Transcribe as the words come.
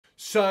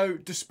So,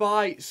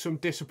 despite some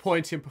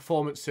disappointing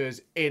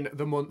performances in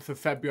the month of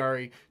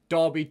February,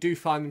 Derby do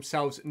find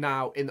themselves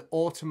now in the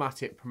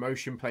automatic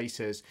promotion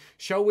places.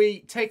 Shall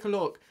we take a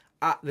look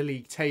at the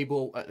league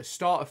table at the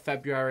start of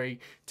February,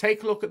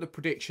 take a look at the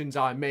predictions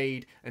I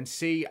made and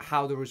see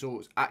how the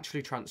results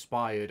actually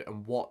transpired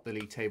and what the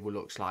league table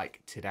looks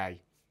like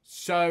today?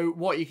 So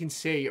what you can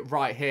see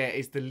right here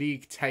is the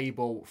league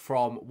table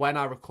from when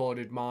I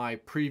recorded my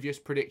previous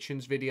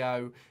predictions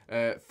video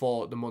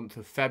for the month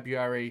of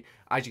February.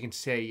 As you can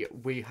see,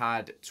 we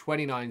had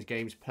 29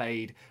 games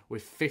played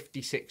with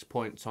 56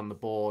 points on the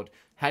board,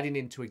 heading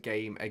into a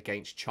game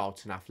against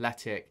Charlton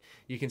Athletic.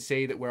 You can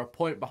see that we're a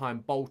point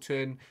behind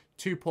Bolton,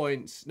 3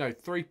 points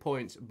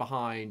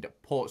behind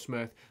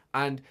Portsmouth,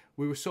 and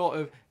we were sort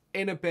of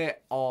in a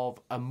bit of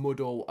a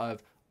muddle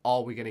of,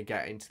 are we going to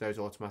get into those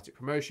automatic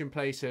promotion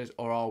places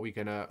or are we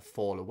going to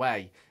fall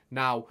away?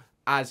 Now,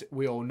 as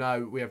we all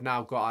know, we have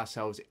now got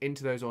ourselves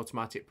into those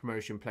automatic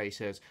promotion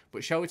places.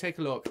 But shall we take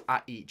a look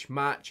at each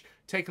match,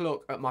 take a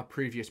look at my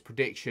previous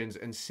predictions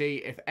and see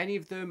if any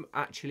of them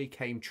actually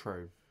came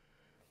true?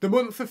 The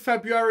month of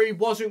February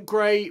wasn't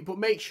great, but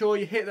make sure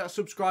you hit that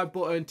subscribe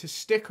button to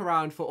stick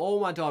around for all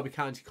my Derby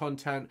County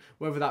content,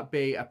 whether that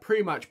be a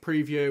pre-match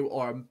preview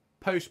or a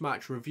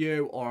post-match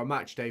review or a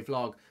match day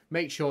vlog.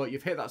 Make sure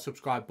you've hit that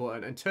subscribe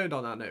button and turned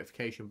on that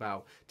notification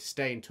bell to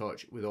stay in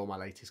touch with all my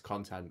latest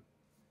content.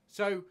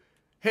 So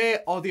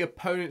here are the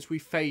opponents we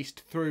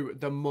faced through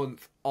the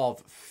month of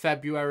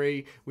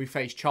February. We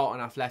faced Charlton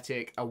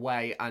Athletic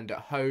away and at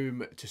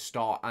home to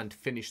start and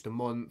finish the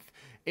month.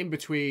 In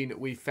between,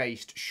 we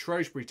faced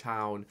Shrewsbury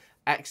Town,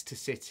 Exeter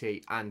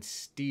City and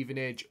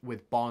Stevenage,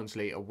 with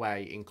Barnsley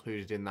away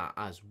included in that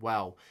as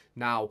well.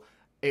 Now,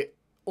 it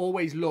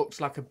always looks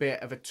like a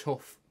bit of a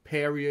tough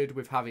period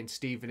with having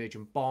Stevenage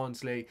and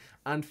Barnsley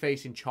and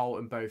facing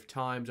Charlton both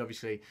times.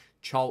 Obviously,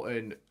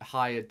 Charlton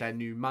hired their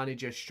new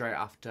manager straight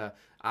after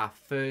our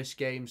first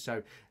game,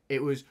 so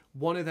it was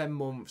one of them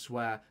months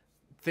where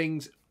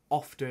things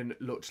often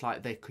looks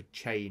like they could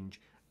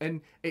change. And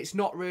it's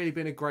not really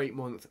been a great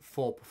month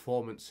for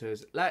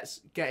performances.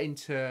 Let's get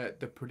into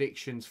the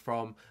predictions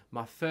from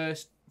the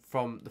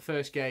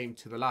first game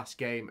to the last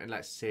game, and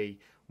let's see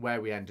where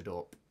we ended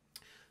up.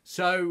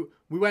 So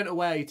we went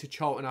away to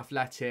Charlton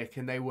Athletic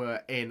and they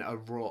were in a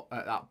rut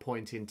at that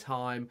point in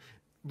time.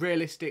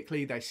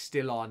 Realistically, they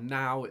still are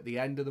now at the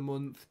end of the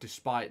month,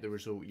 despite the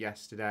result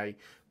yesterday.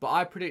 But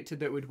I predicted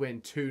that we'd win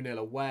 2-0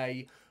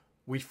 away.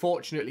 We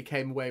fortunately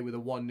came away with a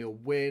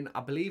 1-0 win.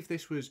 I believe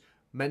this was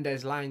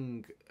Mendes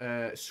Lang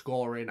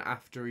scoring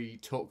after he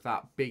took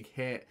that big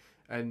hit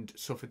and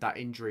suffered that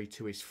injury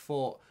to his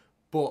foot.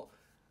 But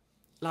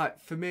like,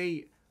 for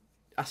me,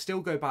 I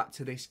still go back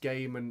to this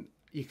game, and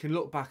you can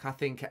look back, I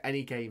think, at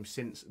any game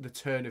since the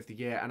turn of the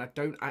year, and I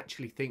don't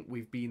actually think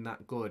we've been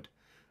that good.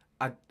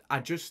 I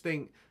just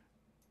think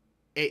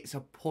it's a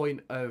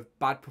point of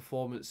bad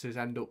performances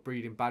end up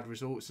breeding bad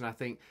results, and I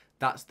think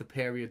that's the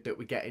period that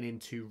we're getting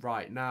into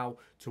right now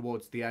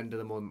towards the end of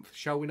the month.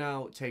 Shall we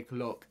now take a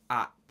look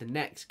at the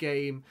next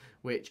game,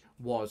 which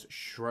was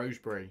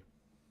Shrewsbury?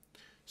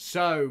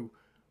 So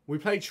we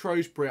played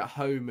Shrewsbury at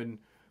home, and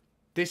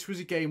this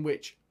was a game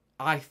which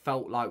I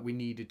felt like we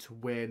needed to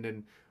win,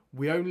 and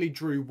we only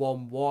drew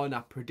 1-1.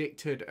 I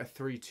predicted a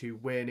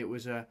 3-2 win. It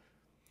was a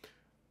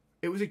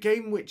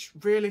game which,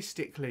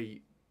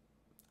 realistically,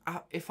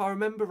 if I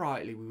remember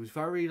rightly, we was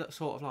very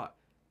sort of like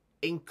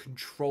in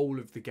control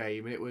of the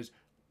game. And it was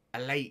a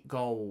late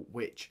goal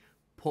which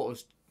put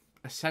us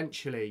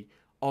essentially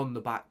on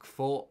the back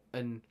foot.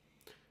 And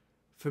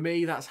for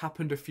me, that's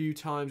happened a few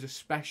times,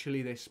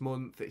 especially this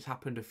month. It's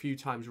happened a few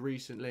times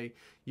recently.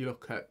 You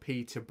look at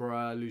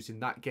Peterborough losing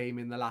that game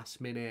in the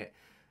last minute.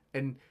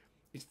 And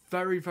it's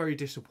very, very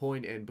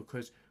disappointing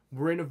because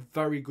we're in a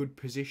very good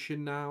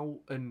position now,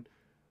 and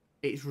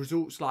it's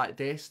results like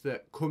this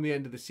that come the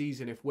end of the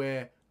season, if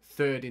we're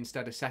third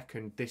instead of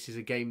second, this is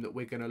a game that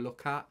we're going to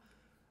look at.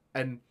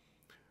 And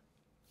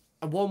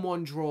a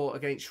 1-1 draw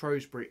against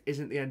Shrewsbury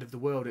isn't the end of the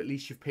world. At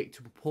least you've picked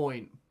up a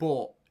point,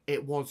 but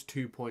it was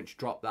 2 points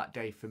dropped that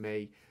day for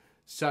me.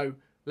 So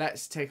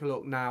let's take a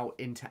look now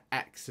into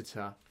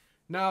Exeter.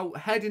 Now,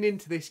 heading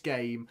into this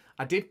game,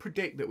 I did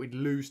predict that we'd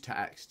lose to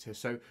Exeter.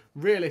 So,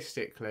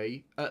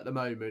 realistically, at the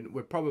moment,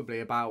 we're probably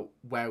about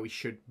where we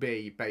should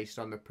be based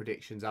on the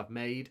predictions I've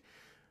made.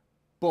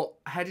 But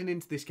heading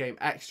into this game,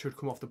 Exeter had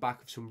come off the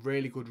back of some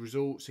really good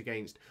results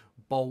against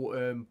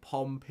Bolton,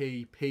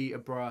 Pompey,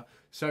 Peterborough.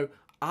 So,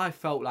 I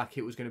felt like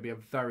it was going to be a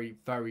very,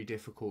 very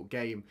difficult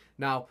game.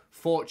 Now,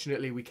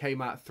 fortunately, we came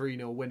out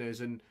 3-0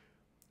 winners, and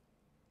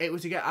it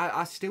was again,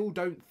 I still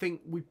don't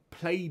think we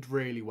played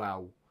really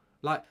well.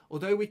 Like,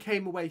 although we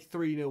came away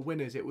 3-0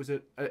 winners, it was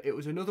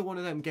another one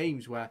of them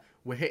games where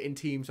we're hitting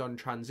teams on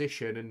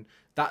transition, and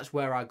that's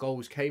where our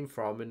goals came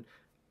from.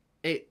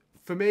 And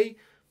for me,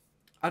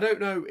 I don't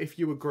know if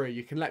you agree.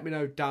 You can let me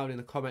know down in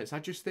the comments. I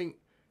just think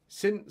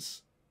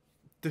since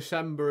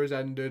December has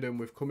ended and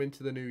we've come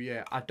into the new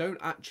year, I don't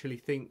actually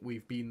think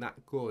we've been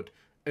that good.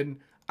 And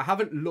I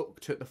haven't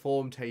looked at the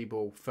form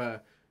table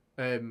for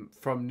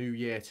from New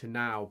Year to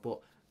now, but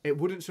it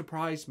wouldn't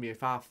surprise me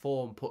if our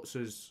form puts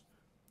us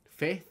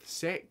 5th,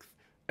 6th,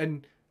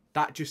 and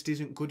that just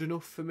isn't good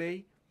enough for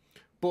me.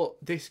 But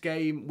this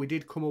game, we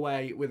did come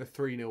away with a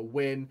 3-0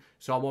 win,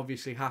 so I'm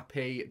obviously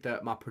happy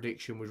that my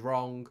prediction was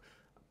wrong.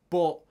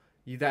 But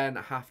you then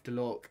have to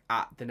look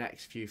at the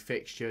next few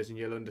fixtures and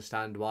you'll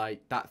understand why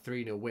that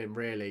 3-0 win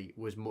really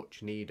was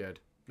much needed.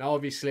 Now,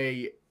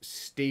 obviously,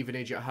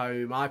 Stevenage at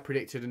home, I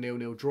predicted a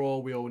 0-0 draw.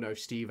 We all know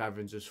Steve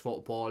Evans'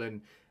 football,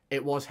 and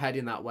it was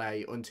heading that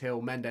way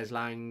until Mendes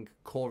Lang,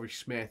 Corey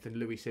Smith and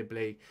Louis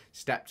Sibley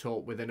stepped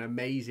up with an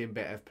amazing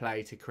bit of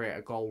play to create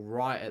a goal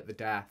right at the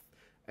death.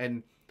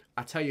 And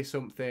I tell you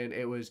something,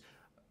 it was,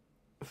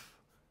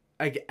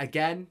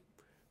 again,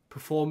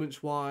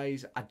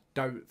 performance-wise, I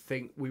don't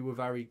think we were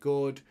very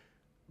good,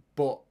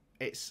 but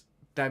it's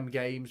them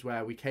games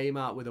where we came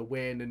out with a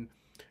win, and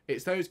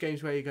it's those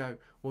games where you go,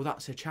 well,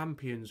 that's a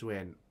Champions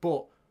win,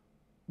 but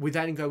we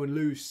then go and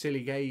lose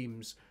silly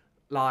games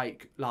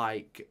like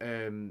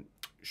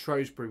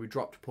Shrewsbury. We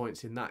dropped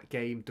points in that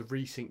game. The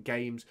recent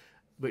games,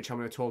 which I'm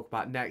going to talk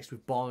about next,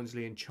 with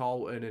Barnsley and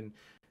Charlton, and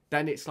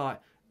then it's like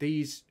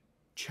these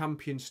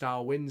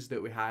champion-style wins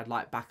that we had,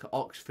 like back at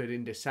Oxford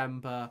in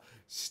December,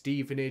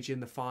 Stevenage in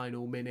the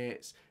final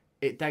minutes,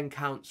 it then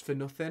counts for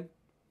nothing.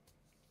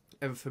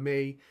 And for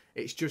me,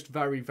 it's just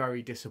very,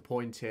 very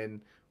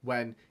disappointing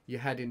when you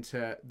head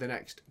into the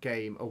next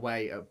game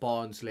away at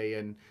Barnsley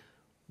and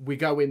we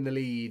go in the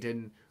lead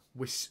and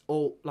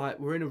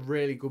we're in a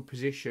really good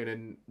position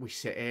and we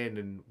sit in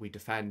and we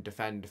defend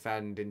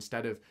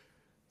instead of,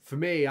 for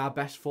me, our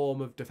best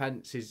form of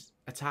defence is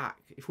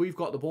attack. If we've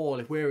got the ball,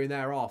 if we're in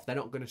there off, they're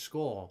not going to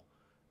score.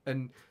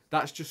 And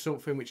that's just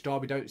something which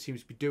Derby don't seem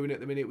to be doing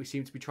at the minute. We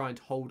seem to be trying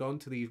to hold on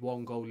to these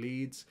 1-goal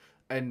leads.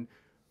 And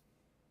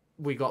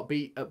we got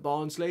beat at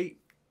Barnsley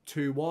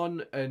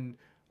 2-1. And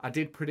I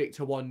did predict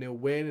a 1-0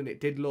 win. And it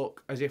did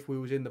look as if we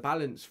was in the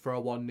balance for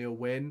a 1-0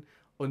 win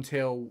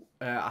until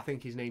I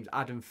think his name's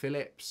Adam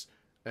Phillips.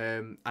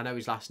 I know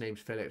his last name's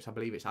Phillips. I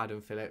believe it's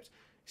Adam Phillips.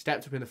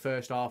 Stepped up in the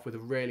first half with a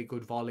really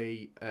good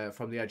volley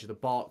from the edge of the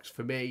box.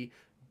 For me,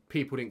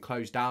 people didn't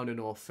close down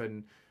enough,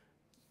 and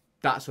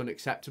that's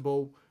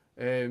unacceptable.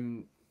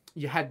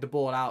 You head the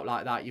ball out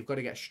like that, you've got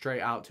to get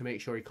straight out to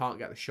make sure you can't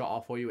get the shot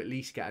off, or you at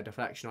least get a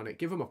deflection on it.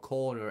 Give them a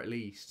corner at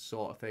least,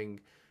 sort of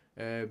thing.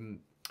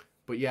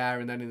 But yeah,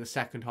 and then in the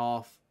second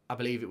half, I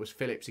believe it was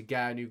Phillips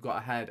again who got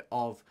ahead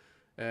of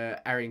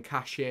Erin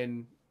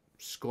Cashin,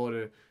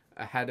 scored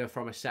a header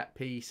from a set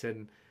piece,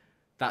 and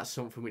that's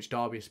something which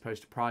Derby is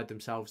supposed to pride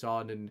themselves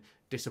on, and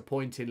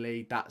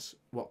disappointingly, that's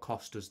what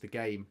cost us the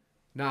game.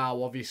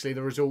 Now, obviously,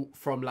 the result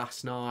from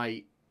last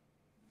night,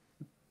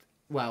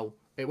 well,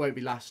 it won't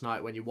be last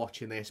night when you're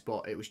watching this,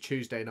 but it was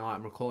Tuesday night.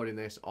 I'm recording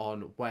this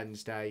on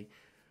Wednesday.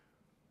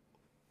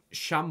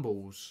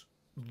 Shambles.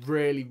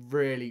 Really,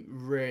 really,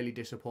 really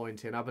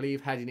disappointing. I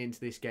believe heading into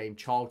this game,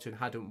 Charlton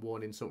hadn't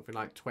won in something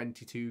like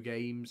 22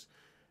 games.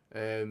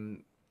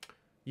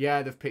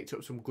 Yeah, they've picked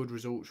up some good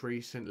results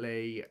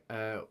recently.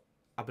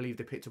 I believe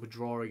they picked up a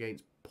draw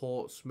against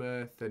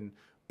Portsmouth and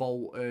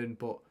Bolton,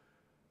 but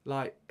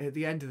like at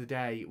the end of the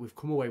day, we've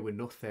come away with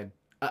nothing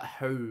at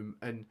home,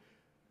 and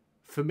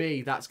for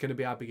me, that's going to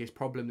be our biggest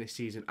problem this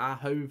season. Our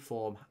home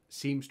form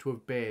seems to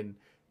have been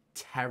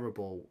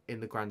terrible in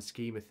the grand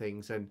scheme of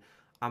things, and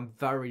I'm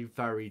very,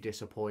 very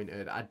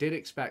disappointed. I did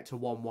expect a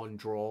 1-1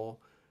 draw,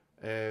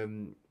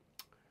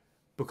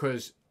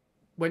 because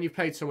when you've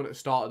played someone at the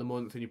start of the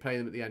month and you play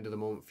them at the end of the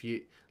month,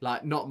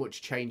 not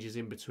much changes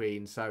in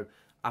between. So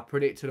I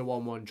predicted a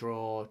 1-1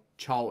 draw.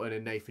 Charlton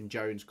and Nathan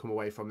Jones come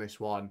away from this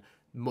one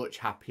much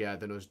happier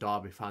than us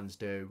Derby fans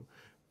do.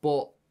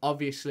 But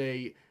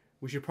obviously,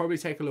 we should probably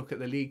take a look at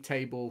the league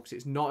table because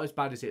it's not as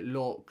bad as it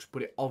looks,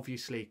 but it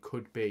obviously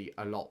could be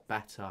a lot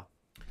better.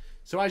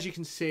 So as you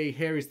can see,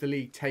 here is the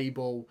league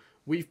table.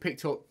 We've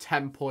picked up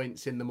 10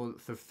 points in the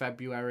month of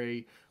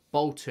February.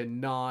 Bolton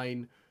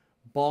 9.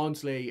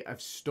 Barnsley have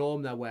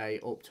stormed their way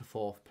up to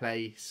 4th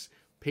place.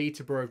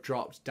 Peterborough have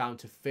dropped down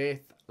to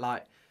 5th.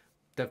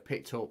 They've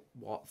picked up,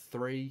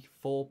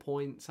 3-4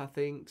 points, I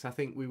think. So I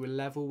think we were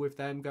level with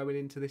them going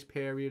into this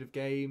period of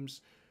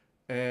games.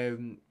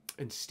 And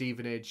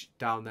Stevenage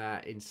down there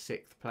in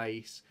 6th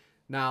place.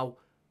 Now,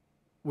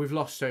 we've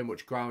lost so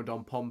much ground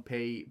on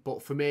Pompey,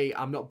 but for me,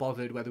 I'm not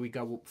bothered whether we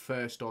go up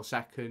 1st or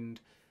 2nd.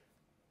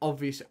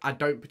 Obviously, I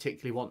don't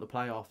particularly want the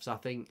playoffs. I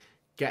think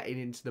getting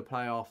into the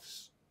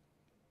playoffs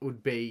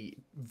would be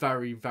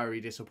very, very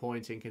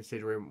disappointing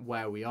considering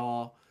where we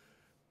are.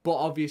 But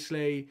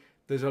obviously,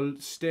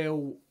 there's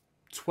still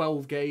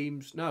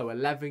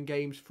 11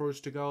 games for us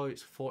to go.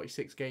 It's a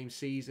 46-game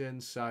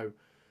season, so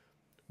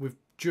we've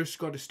just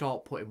got to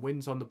start putting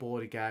wins on the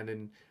board again.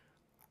 And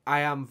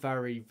I am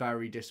very,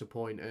 very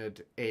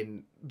disappointed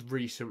in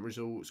recent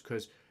results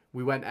because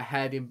we went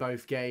ahead in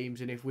both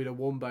games, and if we'd have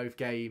won both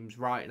games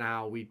right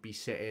now, we'd be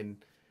sitting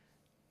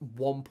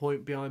 1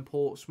 point behind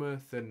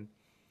Portsmouth, and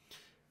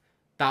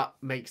that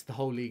makes the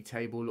whole league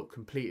table look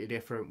completely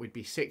different. We'd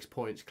be 6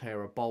 points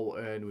clear of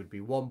Bolton, we'd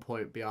be 1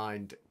 point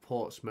behind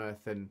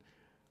Portsmouth, and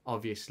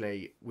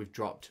obviously we've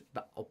dropped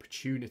that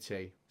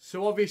opportunity.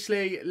 So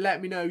obviously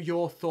let me know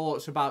your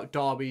thoughts about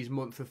Derby's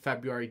month of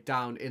February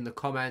down in the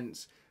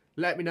comments.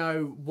 Let me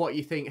know what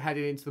you think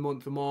heading into the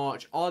month of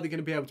March. Are they going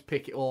to be able to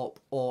pick it up,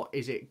 or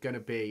is it going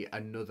to be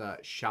another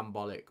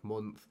shambolic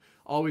month?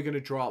 Are we going to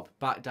drop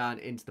back down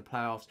into the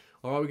playoffs,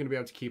 or are we going to be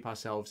able to keep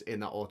ourselves in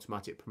that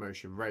automatic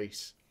promotion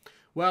race?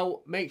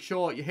 Well, make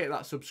sure you hit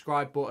that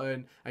subscribe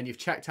button, and you've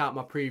checked out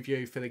my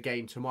preview for the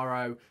game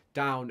tomorrow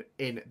down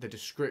in the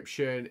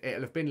description.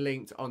 It'll have been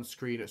linked on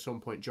screen at some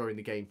point during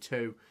the game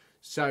too.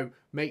 So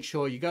make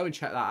sure you go and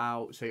check that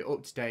out so you're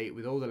up to date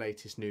with all the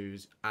latest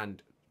news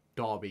and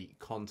Derby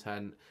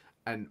content,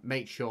 and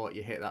make sure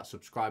you hit that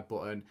subscribe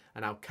button,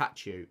 and I'll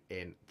catch you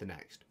in the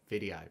next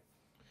video.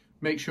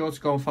 Make sure to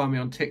go and find me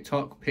on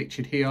TikTok,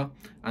 pictured here,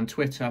 and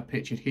Twitter,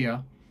 pictured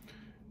here.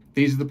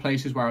 These are the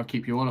places where I'll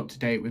keep you all up to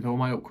date with all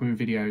my upcoming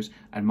videos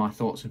and my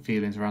thoughts and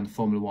feelings around the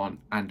Formula 1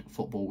 and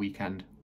football weekend.